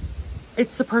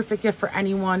 It's the perfect gift for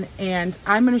anyone. And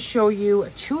I'm going to show you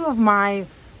 2 of my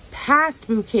past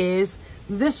bouquets.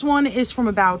 This one is from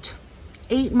about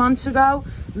 8 months ago.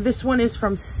 This one is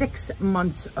from 6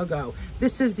 months ago.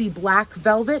 This is the black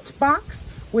velvet box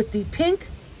with the pink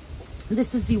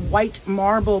This is the white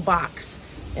marble box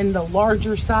in the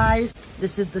larger size.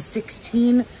 This is the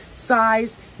 16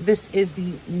 size. This is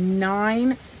the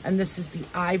 9, and this is the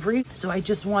ivory. So I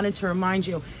just wanted to remind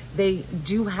you, they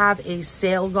do have a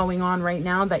sale going on right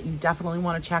now that you definitely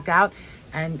want to check out.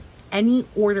 And any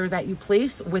order that you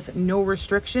place with no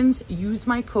restrictions, use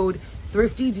my code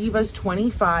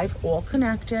Thriftydivas25, all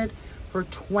connected, for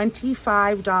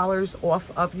 $25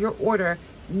 off of your order,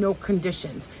 no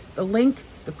conditions. The link,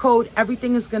 the code,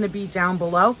 everything is going to be down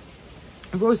below.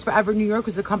 Rose Forever New York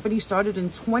was a company started in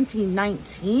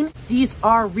 2019. These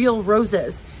are real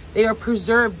roses. They are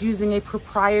preserved using a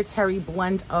proprietary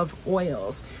blend of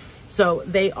oils. So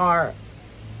they are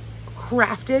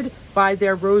crafted by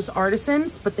their rose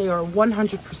artisans, but they are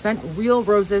 100% real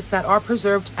roses that are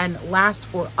preserved and last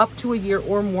for up to a year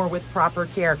or more with proper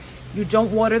care. You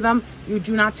don't water them, you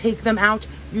do not take them out,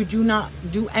 you do not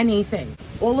do anything.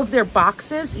 All of their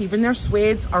boxes, even their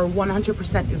suedes, are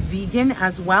 100% vegan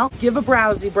as well. Give a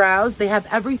browsy browse. They have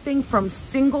everything from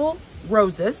single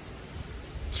roses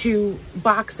to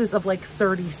boxes of like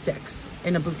 36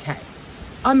 in a bouquet.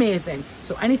 Amazing.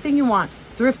 So anything you want.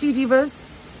 Thrifty Divas,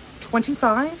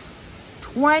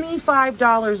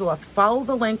 $25 off. Follow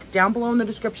the link down below in the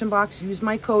description box. Use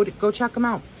my code. Go check them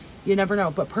out. You never know,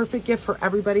 but perfect gift for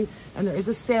everybody. And there is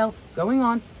a sale going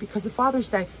on because of Father's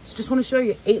Day. So just want to show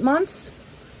you 8 months,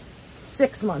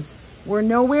 6 months. We're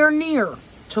nowhere near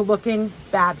to looking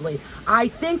badly. I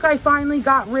think I finally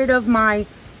got rid of my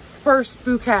first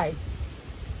bouquet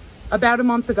about a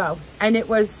month ago. And it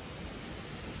was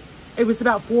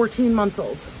about 14 months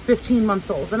old, 15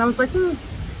 months old. And I was like,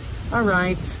 all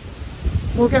right,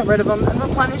 we'll get rid of them and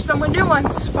replenish them with new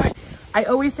ones. But I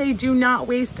always say do not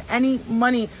waste any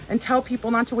money, and tell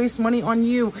people not to waste money on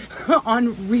you,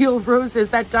 on real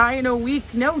roses that die in a week.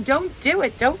 No, don't do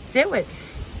it. Don't do it.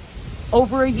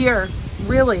 Over a year,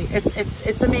 really,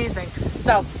 it's amazing.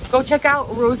 So go check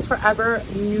out Rose Forever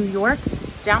New York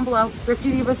down below.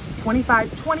 Thrifty Divas,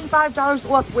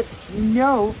 $25 off with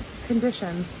no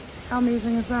conditions. How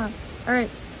amazing is that? All right,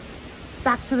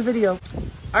 back to the video.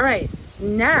 All right,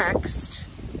 next,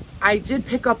 I did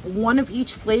pick up one of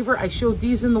each flavor. I showed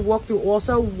these in the walkthrough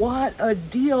also. What a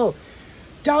deal.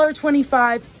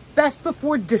 $1.25, best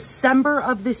before December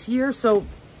of this year. So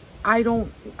I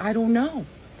don't know.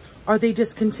 Are they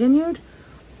discontinued?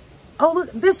 Oh,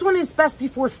 look, this one is best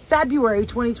before February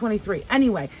 2023.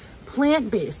 Anyway,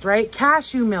 plant-based, right?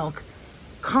 Cashew milk,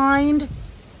 kind,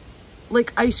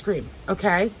 like ice cream,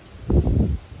 okay?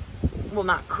 Well,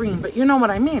 not cream, but you know what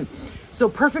I mean. So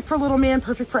perfect for little man,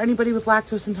 perfect for anybody with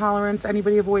lactose intolerance,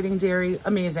 anybody avoiding dairy,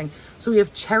 amazing. So we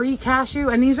have cherry cashew,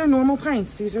 and these are normal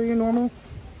pints. These are your normal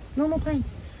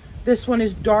pints. This one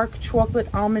is dark chocolate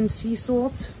almond sea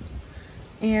salt.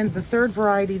 And the third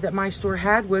variety that my store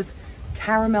had was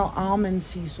caramel almond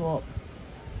sea salt.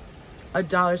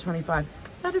 $1.25.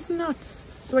 That is nuts.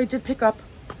 So I did pick up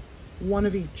one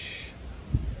of each.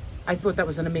 I thought that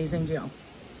was an amazing deal.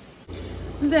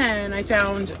 Then I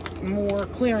found more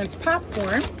clearance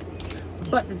popcorn,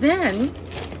 but then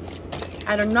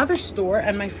at another store,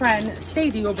 and my friend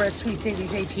Sadie over at Sweet Sadie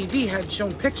JTV had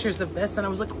shown pictures of this, and I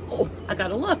was like, oh, I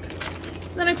gotta look.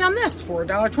 Then I found this for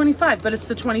 $1.25, but it's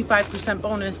the 25%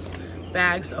 bonus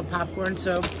bags of popcorn,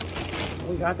 so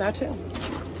we got that too.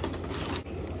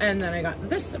 And then I got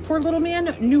this for little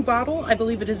man, new bottle. I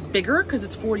believe it is bigger because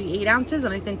it's 48 ounces,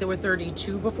 and I think there were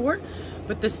 32 before.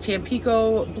 But this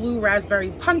Tampico Blue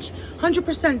Raspberry Punch,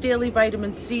 100% daily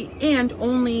vitamin C, and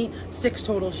only 6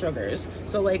 total sugars.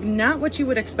 So like not what you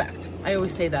would expect. I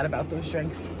always say that about those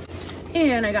drinks.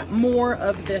 And I got more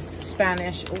of this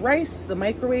Spanish rice, the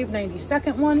microwave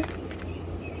 90-second one.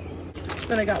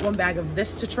 Then I got one bag of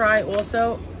this to try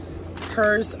also.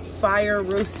 Hers fire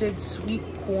roasted sweet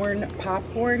corn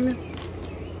popcorn.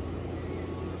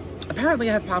 Apparently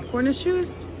I have popcorn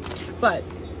issues, but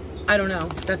I don't know.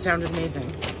 That sounded amazing.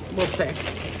 We'll see.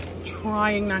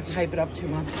 Trying not to hype it up too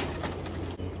much.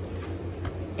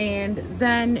 And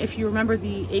then if you remember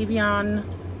the Avion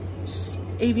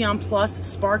Plus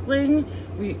sparkling,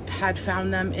 we had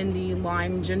found them in the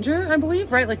lime ginger, I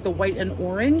believe, right? Like the white and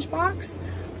orange box.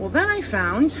 Well, then I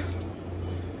found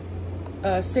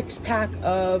a 6-pack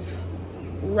of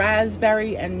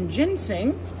raspberry and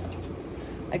ginseng.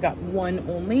 I got one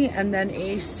only, and then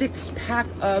a 6-pack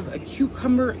of a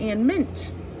cucumber and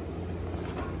mint.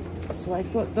 So I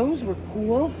thought those were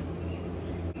cool.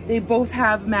 They both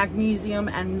have magnesium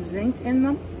and zinc in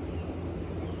them.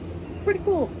 Pretty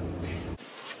cool.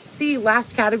 The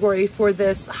last category for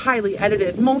this highly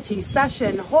edited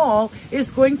multi-session haul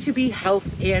is going to be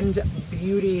health and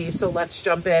beauty. So let's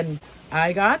jump in.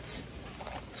 I got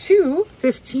two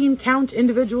 15-count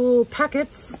individual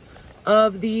packets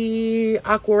of the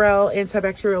Aquarel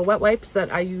antibacterial wet wipes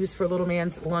that I use for little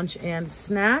man's lunch and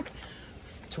snack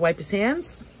to wipe his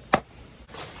hands.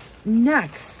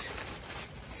 Next,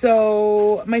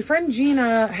 so my friend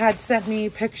Gina had sent me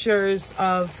pictures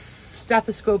of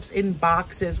stethoscopes in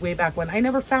boxes way back when. I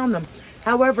never found them.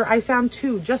 However, I found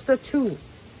two, just the two,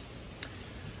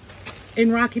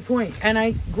 in Rocky Point, and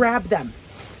I grabbed them.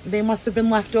 They must have been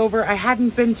left over. I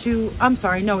hadn't been to, I'm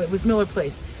sorry, no, it was Miller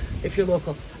Place, if you're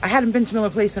local. I hadn't been to Miller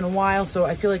Place in a while, so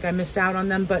I feel like I missed out on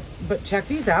them, but check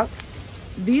these out.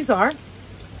 These are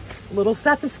little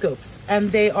stethoscopes,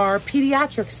 and they are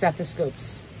pediatric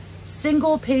stethoscopes.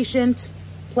 Single patient,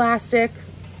 plastic,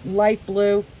 light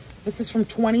blue. This is from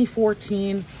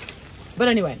 2014. But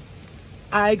anyway,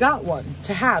 I got one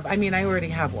to have. I mean, I already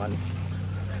have one.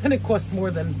 And it costs more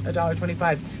than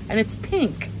 $1.25. And it's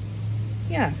pink.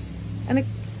 Yes. And I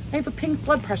have a pink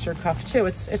blood pressure cuff too.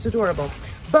 It's adorable.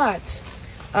 But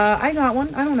I got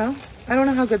one. I don't know. I don't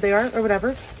know how good they are or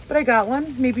whatever. But I got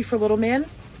one. Maybe for little man.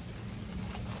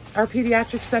 Are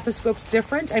pediatric stethoscopes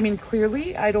different? I mean,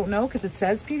 clearly, I don't know because it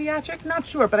says pediatric. Not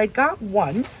sure, but I got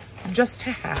one just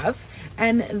to have.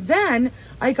 And then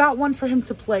I got one for him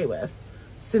to play with.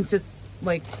 Since it's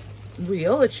like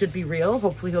real, it should be real.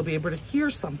 Hopefully he'll be able to hear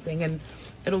something and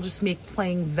it'll just make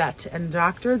playing vet and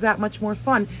doctor that much more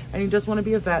fun. And he does want to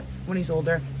be a vet when he's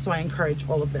older. So I encourage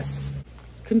all of this.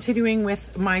 Continuing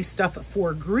with my stuff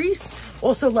for Greece.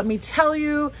 Also, let me tell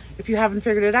you, if you haven't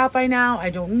figured it out by now, I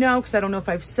don't know, because I don't know if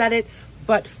I've said it,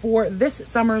 but for this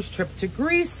summer's trip to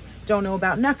Greece, don't know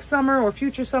about next summer or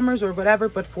future summers or whatever,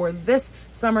 but for this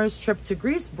summer's trip to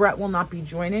Greece, Brett will not be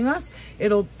joining us.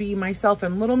 It'll be myself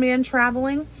and little man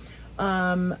traveling,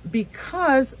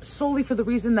 because solely for the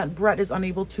reason that Brett is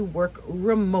unable to work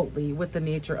remotely with the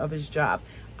nature of his job.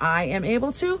 I am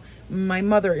able to, my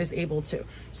mother is able to.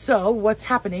 So what's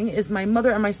happening is my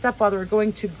mother and my stepfather are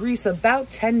going to Greece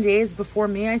about 10 days before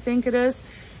me, I think it is.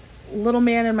 Little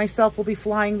man and myself will be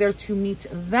flying there to meet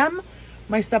them.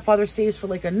 My stepfather stays for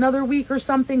like another week or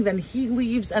something, then he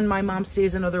leaves, and my mom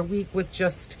stays another week with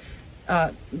just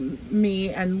me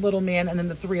and little man, and then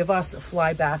the three of us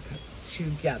fly back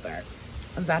together.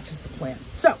 And that is the plan.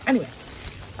 So anyway,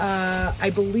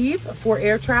 I believe for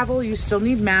air travel, you still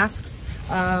need masks.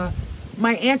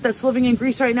 My aunt that's living in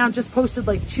Greece right now just posted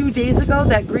like 2 days ago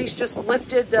that Greece just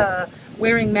lifted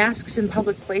wearing masks in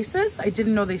public places. I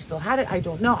didn't know they still had it. I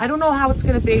don't know. I don't know how it's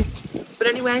going to be. But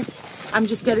anyway, I'm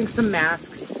just getting some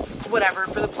masks, whatever,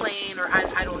 for the plane, or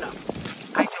I don't know.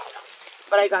 I don't know.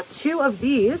 But I got two of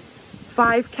these,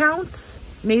 5 counts,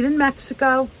 made in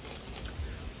Mexico.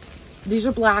 These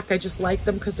are black. I just like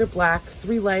them because they're black.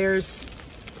 3 layers,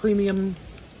 premium,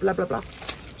 blah, blah, blah.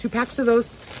 2 packs of those.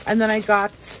 And then I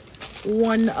got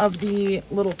one of the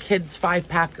little kids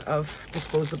 5-pack of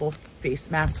disposable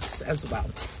face masks as well.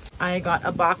 I got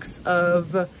a box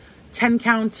of 10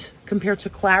 count compared to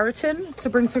Claritin to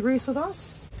bring to Greece with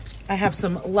us. I have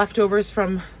some leftovers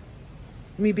from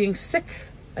me being sick.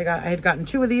 I had gotten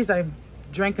 2 of these. I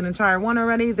drank an entire one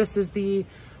already. This is the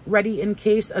Ready in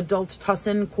Case Adult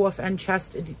Tussin Cough and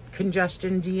Chest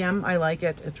Congestion DM. I like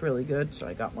it. It's really good. So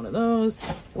I got one of those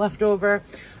left over.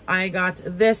 I got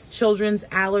this Children's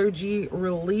Allergy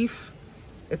Relief.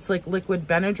 It's like liquid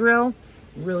Benadryl.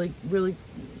 Really, really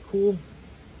cool.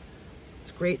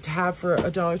 It's great to have for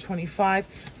 $1.25. I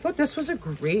thought this was a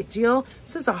great deal.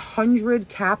 This is 100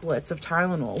 caplets of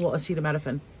Tylenol, well,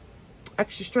 acetaminophen.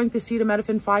 Extra strength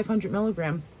acetaminophen, 500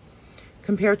 milligram,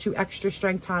 compared to extra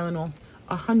strength Tylenol,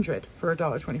 100 for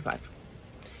 $1.25.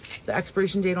 The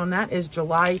expiration date on that is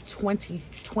July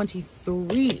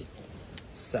 2023.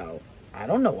 So I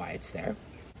don't know why it's there.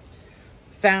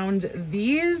 Found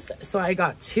these. So I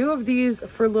got 2 of these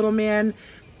for little man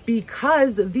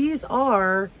because these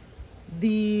are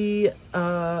the,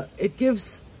 it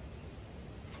gives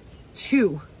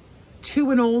 2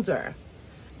 and older.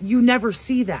 You never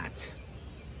see that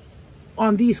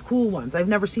on these cool ones. I've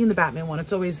never seen the Batman one.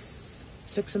 It's always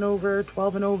 6 and over,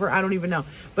 12 and over. I don't even know.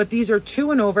 But these are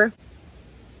 2 and over.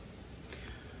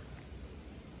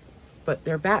 But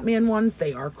they're Batman ones.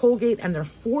 They are Colgate and they're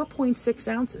 4.6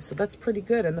 ounces. So that's pretty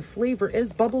good. And the flavor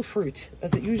is bubble fruit,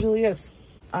 as it usually is.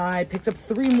 I picked up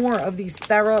 3 more of these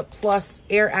Thera Plus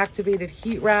air activated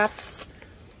heat wraps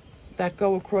that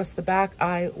go across the back.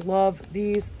 I love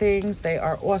these things. They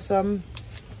are awesome.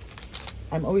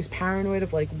 I'm always paranoid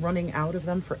of like running out of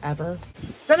them forever.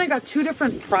 Then I got 2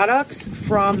 different products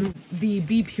from the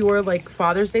Be Pure like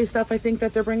Father's Day stuff I think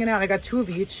that they're bringing out. I got 2 of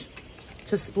each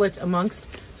to split amongst.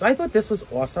 So I thought this was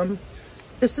awesome.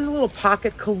 This is a little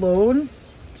pocket cologne.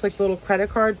 It's like little credit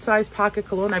card size pocket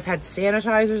cologne. I've had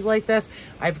sanitizers like this.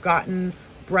 I've gotten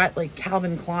Brett like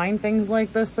Calvin Klein things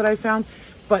like this that I found.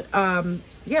 But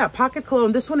yeah, pocket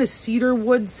cologne. This one is cedar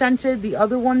wood scented. The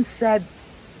other one said,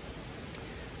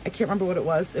 I can't remember what it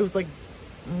was. It was like,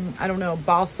 I don't know,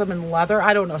 balsam and leather.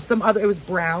 I don't know, some other, it was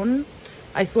brown.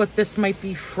 I thought this might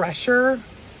be fresher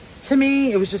to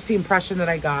me. It was just the impression that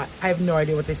I got. I have no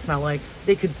idea what they smell like.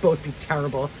 They could both be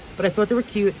terrible, but I thought they were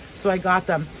cute, so I got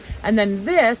them. And then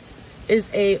this is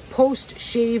a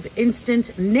post-shave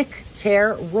instant Nick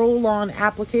Care roll-on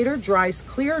applicator. Dries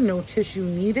clear, no tissue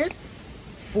needed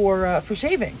for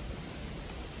shaving.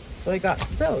 So I got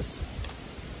those.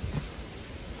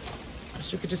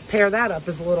 So you could just pair that up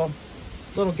as a little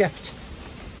gift.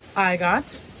 I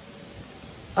got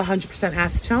 100%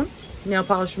 acetone nail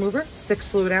polish remover, 6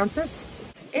 fluid ounces.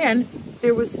 And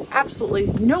there was absolutely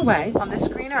no way on this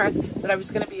green earth that I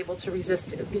was going to be able to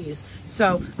resist these.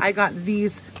 So I got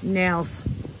these nails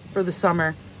for the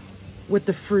summer with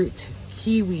the fruit,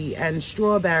 kiwi and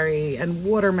strawberry and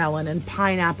watermelon and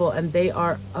pineapple, and they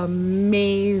are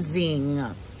amazing.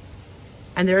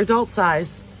 And they're adult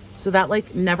size, so that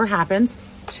like never happens.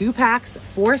 2 packs,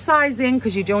 4 sizing,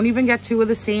 because you don't even get 2 of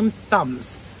the same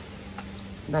thumbs.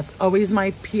 That's always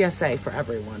my PSA for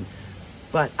everyone.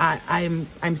 But I'm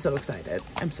so excited.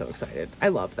 I'm so excited. I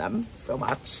love them so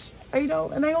much. I know,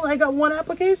 and I got 1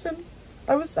 application.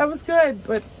 I was good,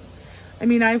 but I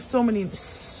mean, I have so many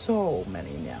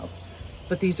nails.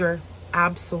 But these are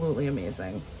absolutely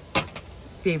amazing.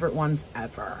 Favorite ones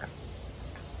ever.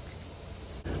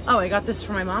 Oh, I got this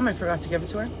for my mom. I forgot to give it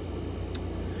to her.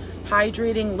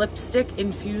 Hydrating lipstick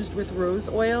infused with rose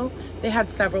oil. They had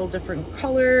several different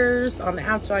colors on the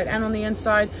outside and on the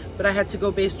inside, but I had to go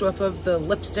based off of the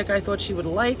lipstick I thought she would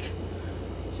like.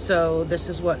 So this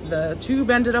is what the tube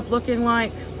ended up looking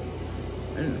like.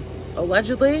 And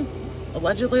allegedly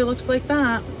looks like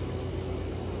that.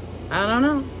 I don't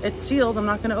know. It's sealed. I'm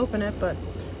not going to open it, but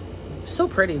so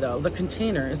pretty though. The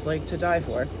container is like to die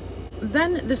for.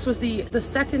 Then this was the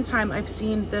second time I've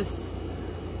seen this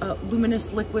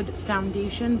Luminous Liquid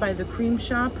Foundation by the Cream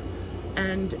Shop,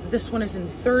 and this one is in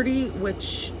 30,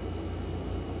 which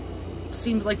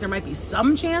seems like there might be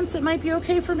some chance it might be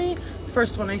okay for me. The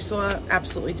first one I saw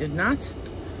absolutely did not,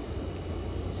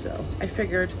 so I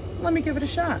figured let me give it a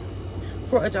shot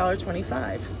for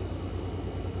 $1.25.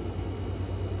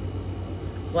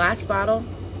 Glass bottle,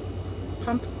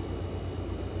 pump,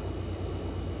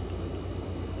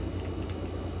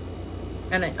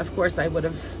 and of course I would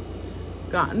have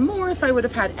gotten more if I would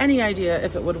have had any idea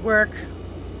if it would work.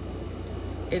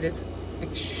 It is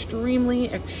extremely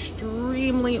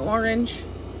orange.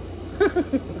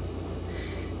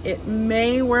 It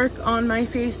may work on my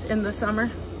face in the summer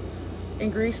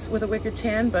in Greece with a wicked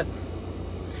tan, but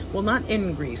well, not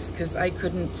in Greece, because I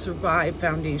couldn't survive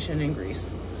foundation in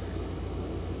Greece.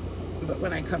 But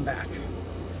when I come back,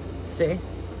 see,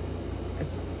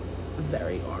 it's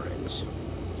very orange.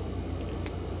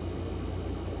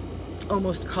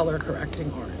 Almost color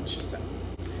correcting orange. So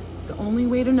it's the only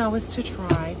way to know is to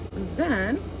try.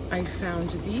 Then I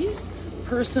found these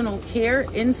personal care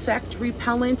insect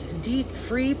repellent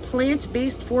DEET-free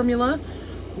plant-based formula.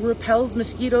 Repels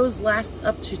mosquitoes, lasts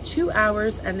up to 2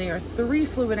 hours, and they are 3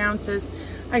 fluid ounces.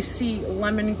 I see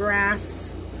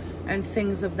lemongrass and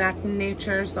things of that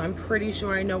nature, so I'm pretty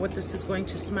sure I know what this is going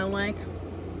to smell like.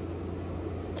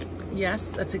 Yes,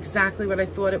 that's exactly what I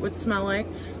thought it would smell like.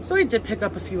 So I did pick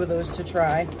up a few of those to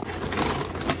try.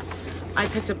 I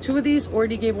picked up 2 of these,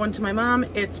 already gave 1 to my mom.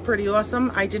 It's pretty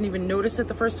awesome. I didn't even notice it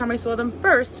the first time I saw them.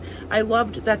 First, I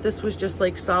loved that this was just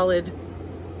like solid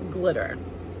glitter.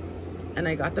 And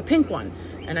I got the pink one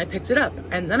and I picked it up.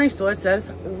 And then I saw it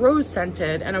says rose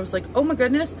scented and I was like, oh my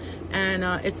goodness. And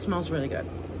it smells really good.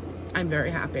 I'm very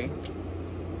happy.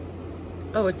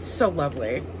 Oh, it's so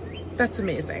lovely. That's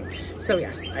amazing. So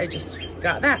yes, I just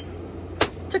got that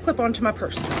to clip onto my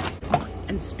purse.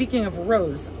 And speaking of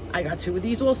rose, I got 2 of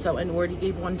these also and already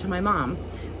gave 1 to my mom.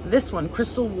 This one,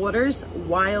 Crystal Waters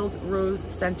Wild Rose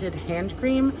Scented Hand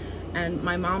Cream. And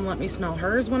my mom let me smell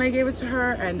hers when I gave it to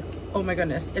her. And oh my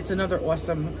goodness, it's another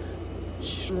awesome,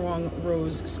 strong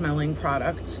rose smelling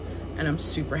product. And I'm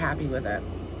super happy with it.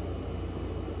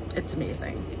 It's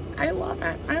amazing. I love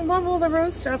it. I love all the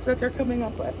rose stuff that they're coming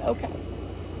up with. Okay.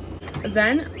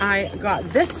 Then I got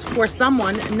this for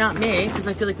someone, not me, because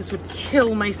I feel like this would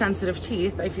kill my sensitive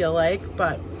teeth, I feel like,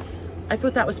 but I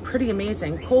thought that was pretty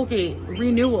amazing. Colgate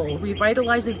Renewal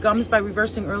revitalizes gums by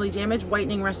reversing early damage,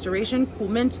 whitening restoration, cool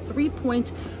mint,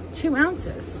 3.2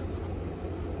 ounces.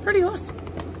 Pretty awesome.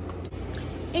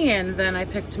 And then I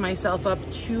picked myself up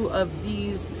 2 of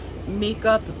these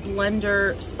makeup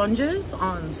blender sponges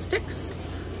on sticks.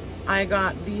 I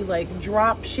got the like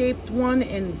drop shaped one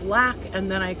in black,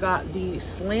 and then I got the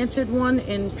slanted one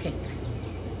in pink.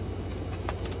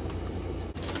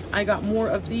 I got more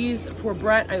of these for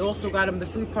Brett. I also got him the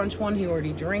fruit punch one. He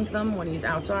already drank them when he's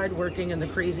outside working in the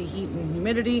crazy heat and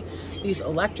humidity. These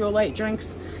electrolyte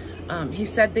drinks. He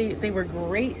said they were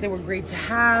great. They were great to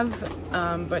have,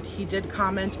 but he did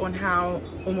comment on how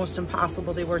almost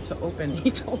impossible they were to open.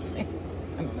 He told me,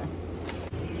 I don't know.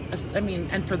 I mean,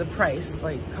 and for the price,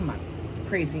 like, come on,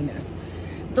 craziness.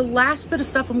 The last bit of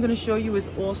stuff I'm gonna show you is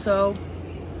also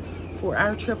for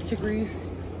our trip to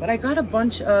Greece, but I got a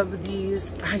bunch of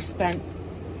these. I spent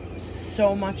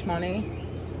so much money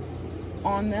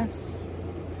on this.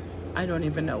 I don't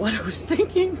even know what I was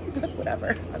thinking, but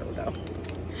whatever, I don't know.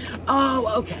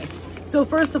 Oh, okay. So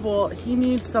first of all, he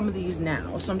needs some of these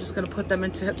now. So I'm just gonna put them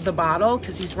into the bottle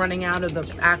because he's running out of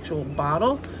the actual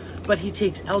bottle. But he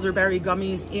takes elderberry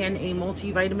gummies and a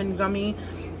multivitamin gummy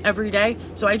every day.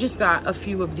 So I just got a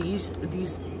few of these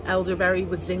elderberry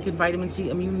with zinc and vitamin C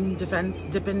immune defense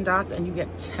Dippin' Dots, and you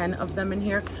get 10 of them in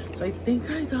here. So I think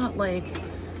I got like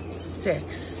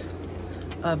 6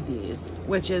 of these,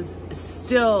 which is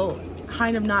still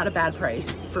kind of not a bad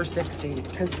price for 60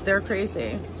 because they're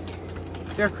crazy.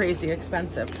 They're crazy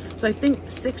expensive. So I think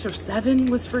 6 or 7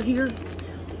 was for here.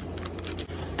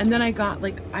 And then I got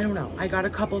like, I don't know, I got a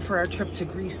couple for our trip to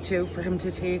Greece too, for him to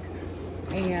take.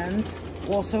 And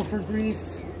also for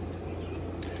Greece,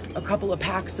 a couple of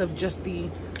packs of just the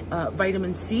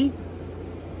vitamin C,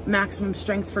 maximum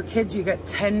strength for kids. You get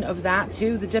 10 of that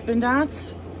too, the Dippin'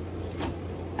 Dots.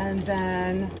 And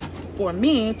then for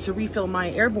me to refill my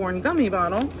airborne gummy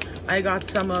bottle, I got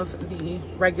some of the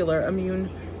regular immune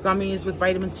gummies with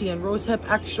vitamin C and rosehip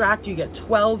extract. You get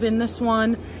 12 in this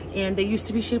one, and they used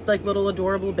to be shaped like little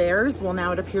adorable bears. Well,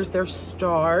 now it appears they're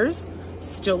stars.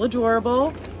 Still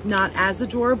adorable, not as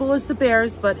adorable as the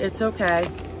bears, but it's okay.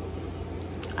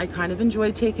 I kind of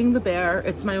enjoy taking the bear.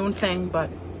 It's my own thing, but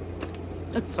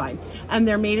it's fine. And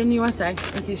they're made in USA,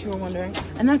 in case you were wondering.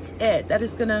 And that's it. That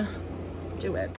is gonna do it.